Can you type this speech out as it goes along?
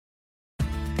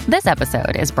This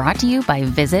episode is brought to you by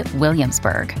Visit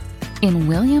Williamsburg. In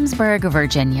Williamsburg,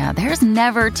 Virginia, there's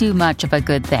never too much of a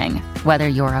good thing. Whether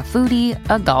you're a foodie,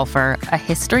 a golfer, a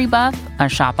history buff, a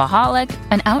shopaholic,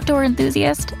 an outdoor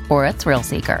enthusiast, or a thrill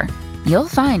seeker, you'll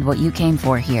find what you came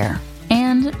for here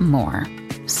and more.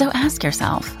 So ask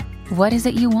yourself, what is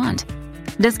it you want?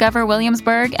 Discover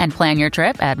Williamsburg and plan your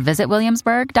trip at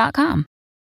visitwilliamsburg.com.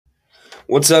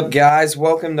 What's up, guys?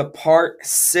 Welcome to part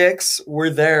 6.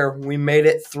 We're there. We made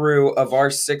it through of our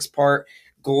 6-part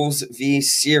Goals V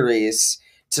series.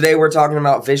 Today we're talking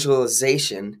about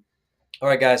visualization. All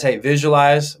right, guys. Hey,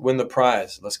 visualize, win the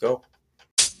prize. Let's go.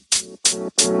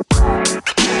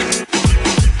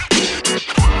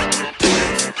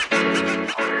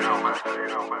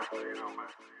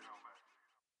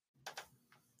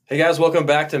 Hey, guys. Welcome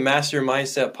back to Master Your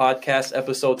Mindset Podcast,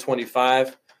 episode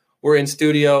 25. We're in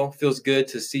studio. Feels good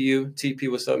to see you. TP,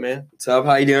 what's up, man? What's up?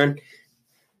 How you doing?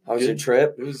 How was your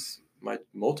trip? It was my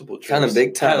multiple trips. Kind of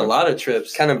big time. I had a lot of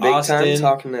trips. Kind of big Austin,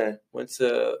 time. Went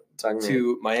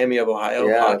to Miami of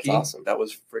Ohio hockey. That's awesome. That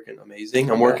was freaking amazing.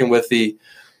 I'm working with the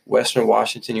Western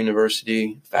Washington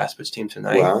University fast pitch team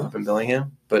tonight up in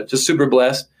Bellingham. But just super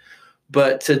blessed.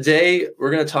 But today we're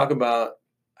going to talk about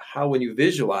how when you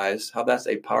visualize, how that's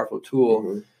a powerful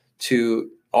tool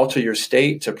to alter your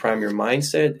state, to prime your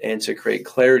mindset, and to create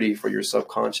clarity for your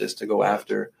subconscious to go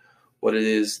after what it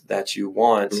is that you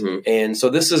want. And so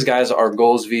this is, guys, our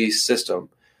Goals V system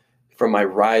from my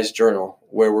Rise journal,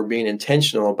 where we're being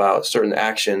intentional about certain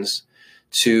actions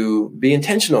to be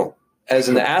intentional. As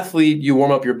an athlete, you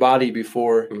warm up your body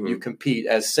before you compete.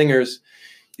 As singers,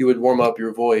 you would warm up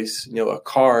your voice. You know, a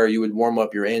car, you would warm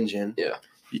up your engine. Yeah.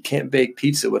 You can't bake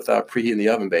pizza without preheating the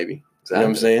oven, baby. Exactly. You know what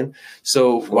I'm saying?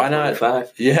 So why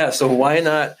not? Yeah. So why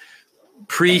not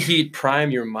preheat, prime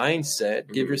your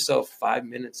mindset? Give yourself 5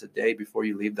 minutes a day before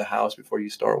you leave the house, before you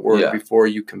start work, before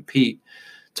you compete,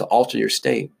 to alter your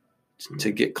state,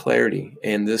 to get clarity.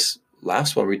 And this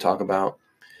last one we talk about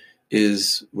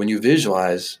is when you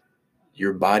visualize,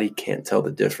 your body can't tell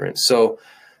the difference. So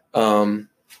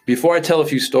before I tell a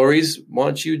few stories, why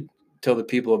don't you tell the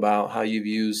people about how you've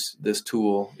used this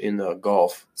tool in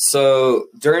golf? So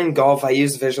during golf, I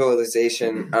use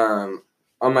visualization on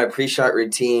my pre-shot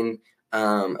routine,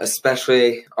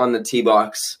 especially on the tee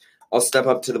box. I'll step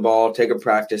up to the ball, take a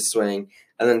practice swing,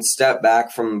 and then step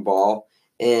back from the ball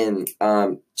and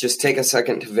just take a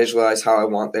second to visualize how I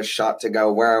want this shot to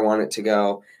go, where I want it to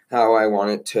go, how I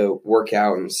want it to work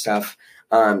out and stuff.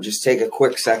 Just take a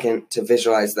quick second to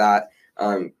visualize that,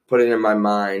 put it in my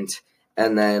mind,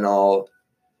 and then I'll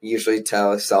usually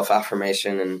tell a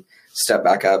self-affirmation and step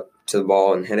back up to the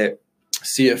ball and hit it.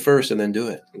 See it first and then do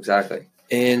it. Exactly.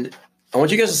 And I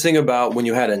want you guys to think about when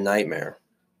you had a nightmare.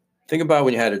 Think about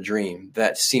when you had a dream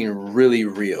that seemed really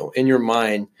real. In your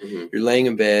mind, you're laying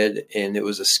in bed and it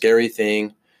was a scary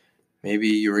thing. Maybe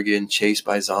you were getting chased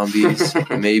by zombies.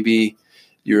 Maybe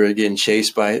you were getting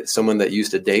chased by someone that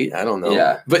used to date. I don't know.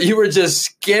 Yeah. But you were just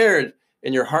scared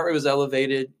and your heart rate was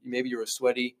elevated. Maybe you were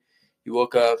sweaty. You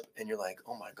woke up and you're like,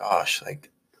 oh my gosh,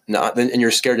 and you're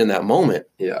scared in that moment.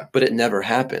 Yeah. But it never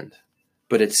happened.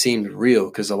 But it seemed real,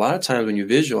 because a lot of times when you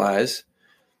visualize,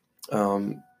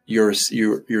 your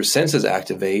senses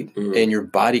activate and your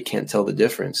body can't tell the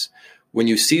difference. When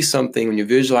you see something, when you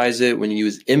visualize it, when you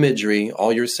use imagery,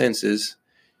 all your senses,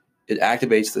 it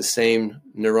activates the same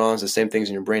neurons, the same things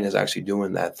in your brain as actually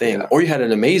doing that thing. Yeah. Or you had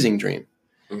an amazing dream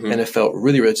and it felt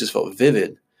really rich, it just felt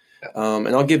vivid. And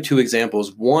I'll give 2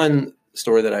 examples. One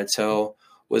story that I tell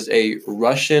was a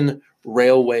Russian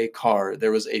railway car.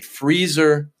 There was a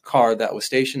freezer car that was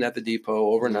stationed at the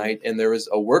depot overnight, and there was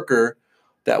a worker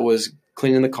that was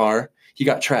cleaning the car. He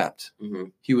got trapped.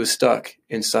 He was stuck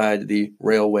inside the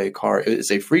railway car.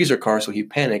 It's a freezer car, so he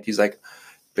panicked. He's like,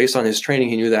 based on his training,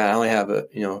 he knew that I only have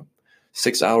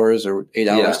 6 hours or 8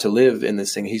 hours to live in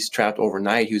this thing. He's trapped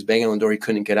overnight. He was banging on the door. He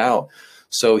couldn't get out.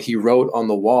 So he wrote on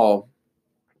the wall,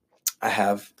 I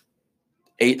have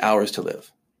 8 hours to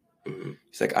live.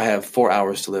 He's like, I have 4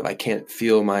 hours to live. I can't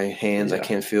feel my hands. I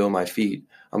can't feel my feet.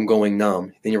 I'm going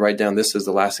numb. Then you write down, this is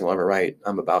the last thing I'll ever write.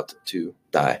 I'm about to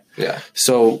die. Yeah.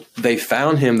 So they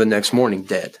found him the next morning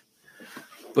dead.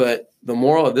 But the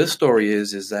moral of this story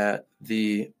is that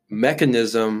the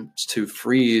mechanism to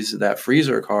freeze that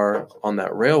freezer car on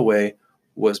that railway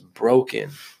was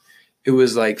broken. It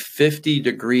was like 50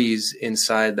 degrees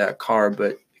inside that car,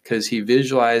 but because he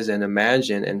visualized and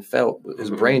imagined and felt,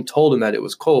 his brain told him that it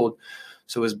was cold,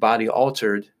 so his body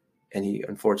altered, and he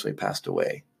unfortunately passed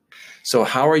away. So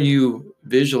how are you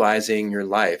visualizing your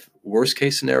life? Worst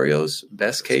case scenarios,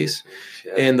 best case?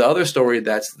 Yeah. And the other story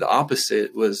that's the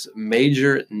opposite was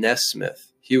Major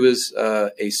Nesmith. He was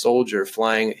a soldier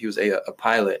flying. He was a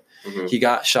pilot. Mm-hmm. He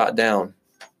got shot down.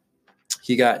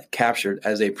 He got captured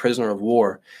as a prisoner of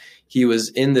war. He was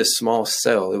in this small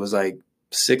cell. It was like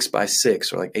 6 by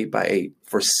 6 or like 8 by 8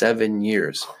 for 7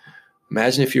 years.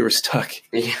 Imagine if you were stuck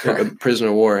like a prisoner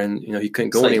of war and he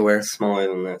couldn't go anywhere. Smaller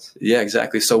than this. Yeah,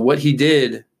 exactly. So what he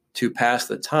did to pass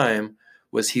the time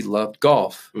was he loved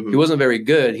golf. Mm-hmm. He wasn't very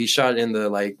good. He shot in the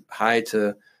high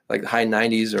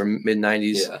 90s or mid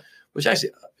 90s, which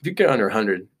actually, if you get under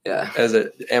 100 as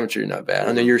an amateur, you're not bad.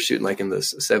 I know you're shooting like in the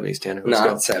 70s, Tanner.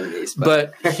 Not 70s.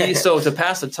 But so to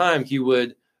pass the time, he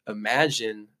would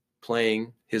imagine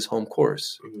playing his home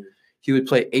course. Mm-hmm. He would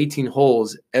play 18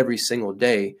 holes every single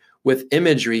day. With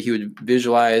imagery, he would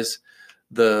visualize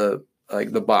the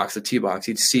box, the tee box.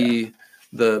 He'd see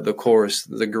the course,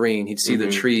 the green. He'd see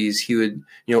the trees. He would,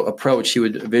 approach. He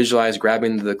would visualize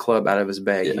grabbing the club out of his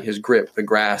bag, his grip, the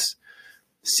grass,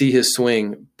 see his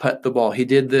swing, putt the ball. He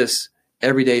did this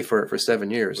every day for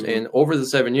 7 years. And over the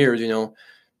 7 years,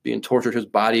 being tortured, his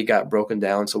body got broken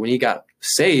down. So when he got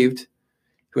saved,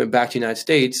 he went back to the United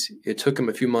States. It took him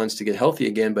a few months to get healthy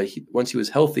again, but once he was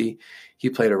healthy, he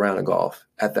played a round of golf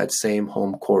at that same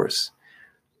home course.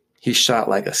 He shot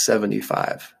like a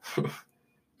 75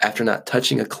 after not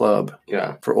touching a club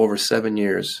for over 7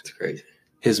 years. That's crazy.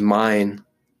 His mind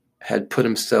had put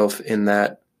himself in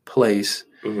that place,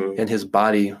 and his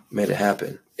body made it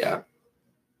happen. Yeah.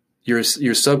 Your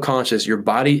subconscious, your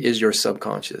body is your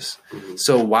subconscious.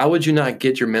 So why would you not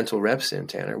get your mental reps in,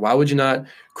 Tanner? Why would you not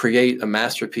create a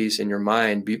masterpiece in your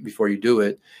mind before you do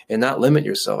it and not limit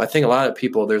yourself? I think a lot of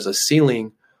people, there's a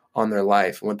ceiling on their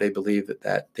life and what they believe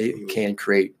that they can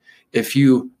create. If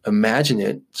you imagine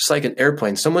it, just like an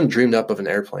airplane, someone dreamed up of an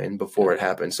airplane before it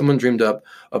happened. Someone dreamed up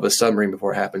of a submarine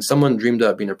before it happened. Someone dreamed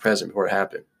up being a president before it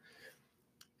happened.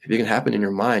 If it can happen in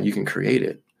your mind, you can create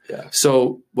it. Yeah.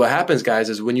 So what happens, guys,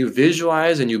 is when you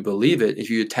visualize and you believe it, if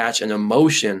you attach an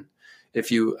emotion, if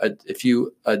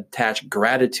you attach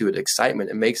gratitude,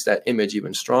 excitement, it makes that image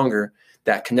even stronger,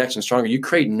 that connection stronger. You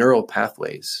create neural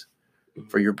pathways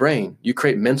for your brain. You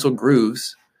create mental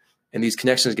grooves, and these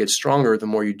connections get stronger the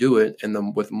more you do it,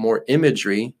 and with more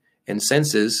imagery and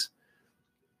senses.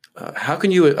 How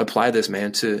can you apply this,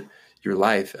 man, to your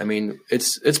life? I mean,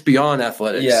 it's beyond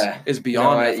athletics. Yeah. It's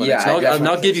beyond athletics. Yeah,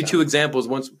 I'll give you two examples.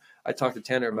 Once I talked to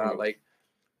Tanner about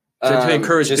to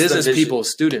encourage business people,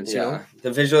 students,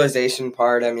 the visualization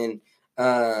part. I mean,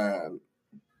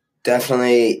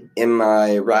 definitely in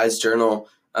my Rise journal,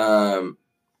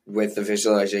 with the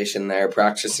visualization there,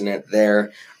 practicing it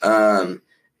there,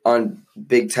 on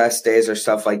big test days or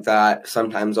stuff like that.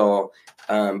 Sometimes I'll,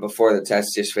 before the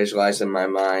test, just visualize in my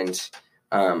mind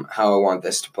how I want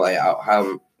this to play out,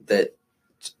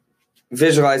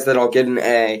 visualize that I'll get an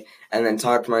A, and then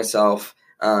talk to myself,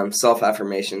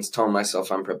 self-affirmations, telling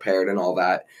myself I'm prepared and all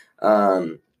that,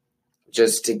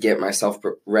 just to get myself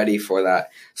ready for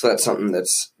that. So that's something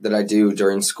that I do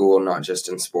during school, not just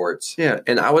in sports. Yeah,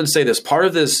 and I would say this, part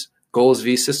of this Goals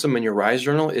V system in your Rise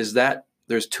journal is that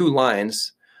there's 2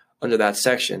 lines under that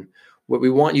section. What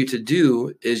we want you to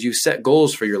do is you set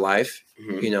goals for your life,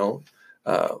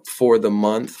 for the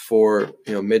month, for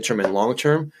midterm and long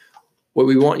term. What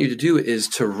we want you to do is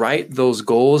to write those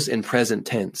goals in present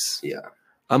tense. Yeah.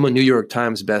 I'm a New York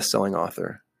Times best-selling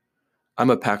author. I'm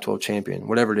a Pac-12 champion,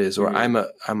 whatever it is, or I'm a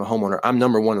homeowner. I'm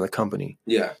number 1 in the company.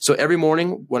 Yeah. So every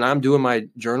morning when I'm doing my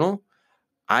journal,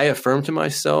 I affirm to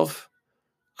myself,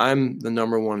 I'm the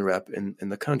number 1 rep in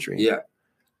the country. Yeah.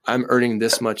 I'm earning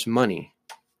this much money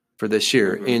for this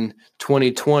year. Mm-hmm. In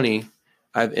 2020,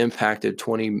 I've impacted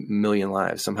 20 million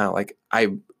lives somehow. Like,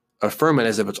 I affirm it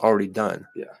as if it's already done.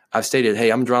 Yeah. I've stated,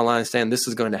 hey, I'm drawing a line saying this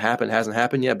is going to happen. It hasn't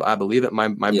happened yet, but I believe it. My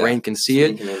brain can see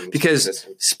it. Because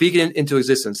speak it into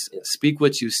existence. Yeah. Speak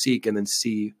what you seek and then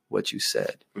see what you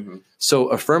said. Mm-hmm. So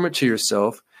affirm it to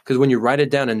yourself, because when you write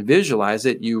it down and visualize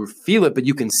it, you feel it, but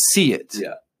you can see it.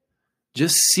 Yeah.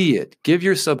 Just see it. Give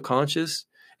your subconscious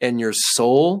and your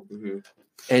soul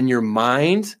and your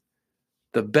mind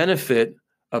the benefit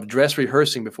of dress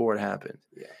rehearsing before it happened.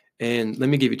 Yeah. And let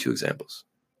me give you 2 examples.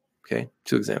 Okay,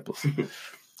 2 examples.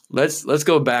 Let's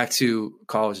go back to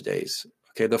college days.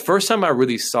 Okay, the first time I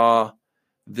really saw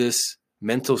this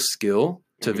mental skill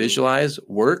to visualize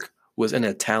work was in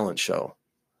a talent show.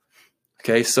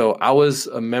 Okay, so I was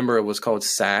a member of what's called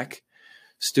SAC,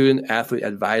 Student Athlete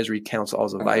Advisory Council. I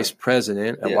was a vice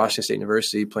president at Washington State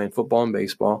University playing football and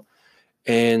baseball.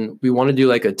 And we want to do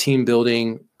like a team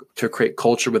building to create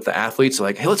culture with the athletes. So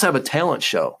like, hey, let's have a talent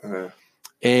show.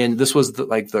 And this was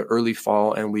the early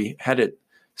fall, and we had it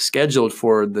scheduled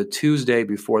for the Tuesday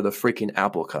before the freaking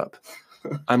Apple Cup.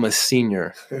 I'm a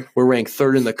senior. We're ranked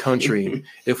 3rd in the country.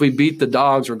 If we beat the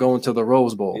Dogs, we're going to the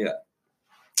Rose Bowl. Yeah.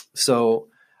 So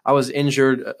I was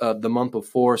injured the month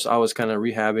before, so I was kind of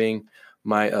rehabbing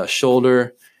my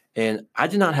shoulder, and I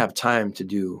did not have time to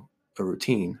do a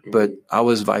routine. But I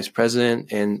was vice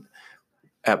president, and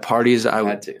at parties, I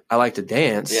like to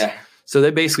dance. Yeah. So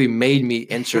they basically made me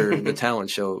enter the talent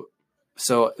show.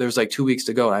 So there was like 2 weeks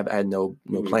to go. I had no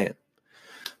plan.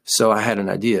 So I had an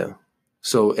idea.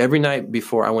 So every night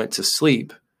before I went to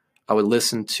sleep, I would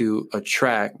listen to a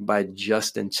track by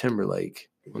Justin Timberlake,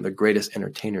 one of the greatest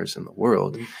entertainers in the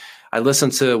world. I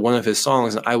listened to one of his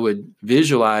songs, and I would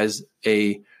visualize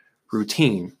a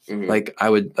routine. Like I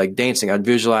would like dancing. I'd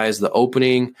visualize the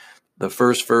opening, the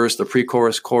first verse, the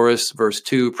pre-chorus, chorus, verse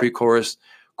 2, pre-chorus,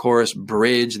 chorus,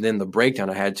 bridge, and then the breakdown.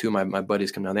 I had 2 of my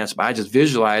buddies come down and dance. But I just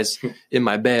visualized in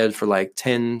my bed for like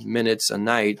 10 minutes a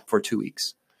night for 2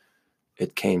 weeks.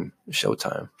 It came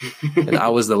showtime. And I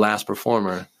was the last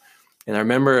performer. And I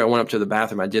remember I went up to the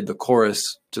bathroom. I did the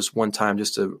chorus just one time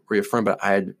just to reaffirm, but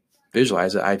I had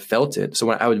visualized it. I felt it. So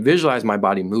when I would visualize my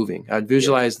body moving, I'd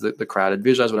visualize the crowd. I'd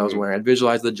visualize what I was wearing. I'd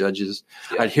visualize the judges.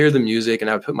 I'd hear the music, and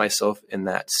I would put myself in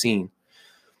that scene.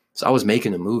 So I was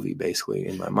making a movie basically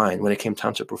in my mind. When it came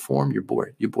time to perform, your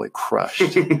boy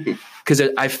crushed, because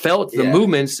I felt the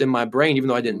movements in my brain, even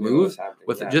though I didn't move.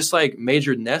 With just like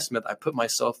Major Nesmith, I put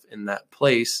myself in that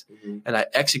place and I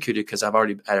executed because I'd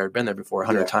already been there before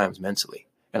 100 times mentally,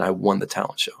 and I won the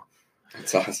talent show.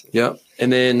 That's awesome. Yep.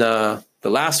 And then the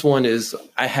last one is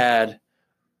I had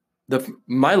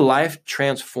my life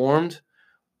transformed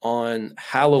on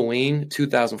Halloween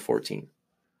 2014.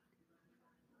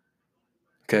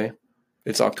 Okay.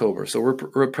 It's October. So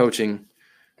we're approaching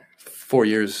 4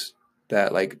 years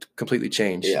that like completely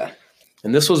changed. Yeah.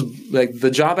 And this was like the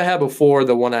job I had before,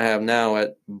 the one I have now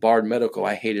at Bard Medical.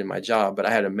 I hated my job, but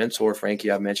I had a mentor,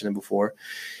 Frankie. I've mentioned him before.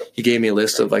 He gave me a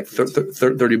list of like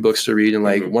 30 books to read. And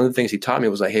like one of the things he taught me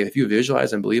was like, hey, if you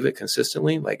visualize and believe it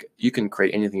consistently, like you can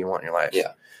create anything you want in your life.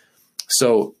 Yeah.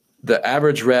 So the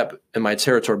average rep in my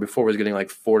territory before was getting like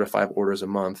 4 to 5 orders a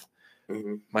month.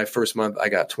 My first month, I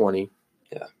got 20.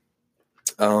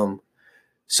 Yeah.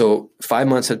 So 5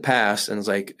 months had passed, and it's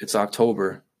like, it's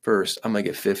October 1st. I'm going to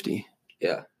get 50.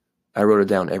 Yeah. I wrote it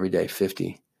down every day,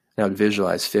 50. And I would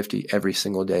visualize 50 every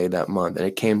single day that month. And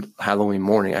it came Halloween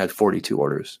morning, I had 42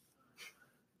 orders.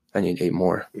 I need 8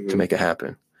 more to make it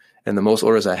happen. And the most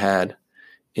orders I had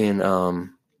in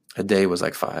a day was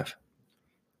like 5.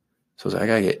 So I was like, I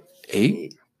got to get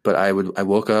 8. But I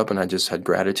woke up and I just had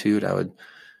gratitude. I would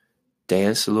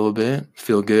dance a little bit,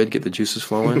 feel good, get the juices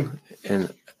flowing.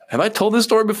 And have I told this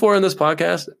story before in this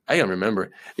podcast? I don't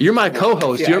remember. You're my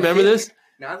co-host. Do you remember this?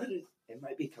 Now that it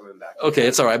might be coming back. Okay,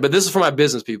 it's all right. But this is for my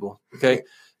business people. Okay.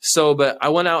 So, but I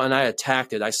went out and I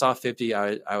attacked it. I saw 50.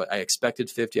 I expected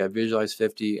 50. I visualized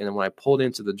 50. And then when I pulled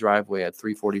into the driveway at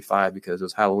 3:45 because it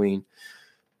was Halloween,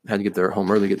 I had to get there home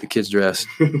early, get the kids dressed.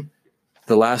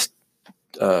 The last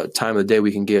time of the day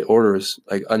we can get orders,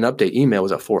 like an update email,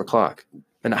 was at 4:00.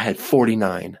 And I had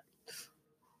 49.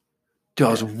 Dude, I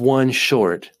was 1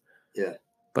 short. Yeah.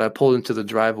 But I pulled into the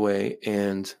driveway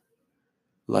and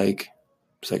like,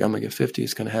 it's like, I'm going to get 50.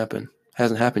 It's going to happen. It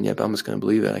hasn't happened yet, but I'm just going to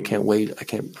believe it. I can't wait. It's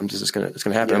going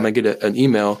to happen. Yeah. I'm going to get an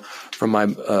email from my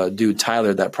dude,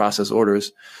 Tyler, that processed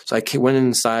orders. So I went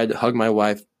inside, hugged my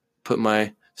wife, put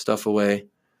my stuff away,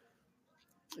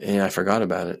 and I forgot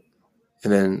about it.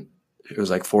 And then it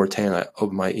was like 4:10. I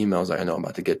opened my email. I was like, I know I'm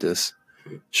about to get this.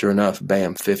 Sure enough,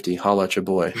 bam, 50. Holla at your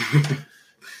boy.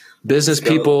 Business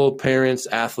people, parents,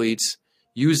 athletes,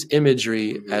 use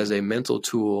imagery as a mental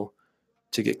tool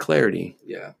to get clarity,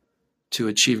 to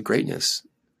achieve greatness.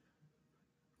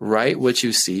 Write what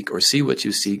you seek or see what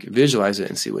you seek, visualize it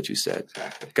and see what you said.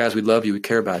 Exactly. Guys, we love you. We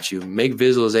care about you. Make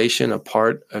visualization a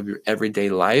part of your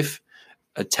everyday life.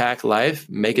 Attack life.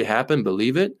 Make it happen.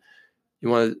 Believe it. You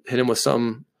want to hit him with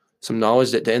some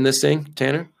knowledge to end this thing,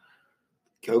 Tanner?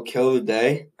 Go kill the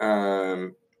day.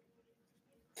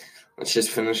 Let's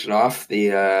just finish it off.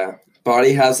 The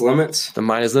body has limits. The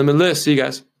mind is limitless. See you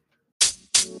guys.